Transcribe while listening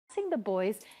the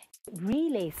boys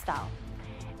relay style.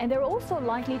 And they're also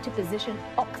likely to position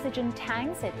oxygen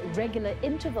tanks at regular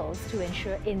intervals to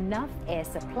ensure enough air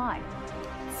supply.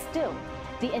 Still,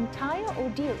 the entire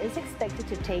ordeal is expected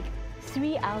to take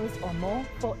 3 hours or more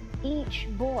for each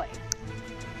boy.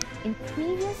 In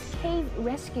previous cave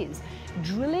rescues,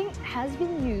 drilling has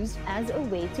been used as a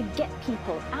way to get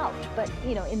people out. But,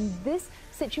 in this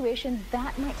situation,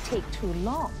 that might take too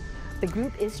long. The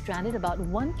group is stranded about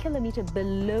 1 kilometer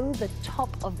below the top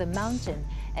of the mountain,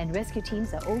 and rescue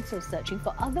teams are also searching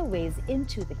for other ways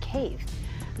into the cave.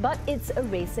 But it's a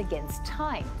race against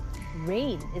time.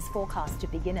 Rain is forecast to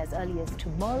begin as early as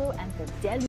tomorrow, and the deluge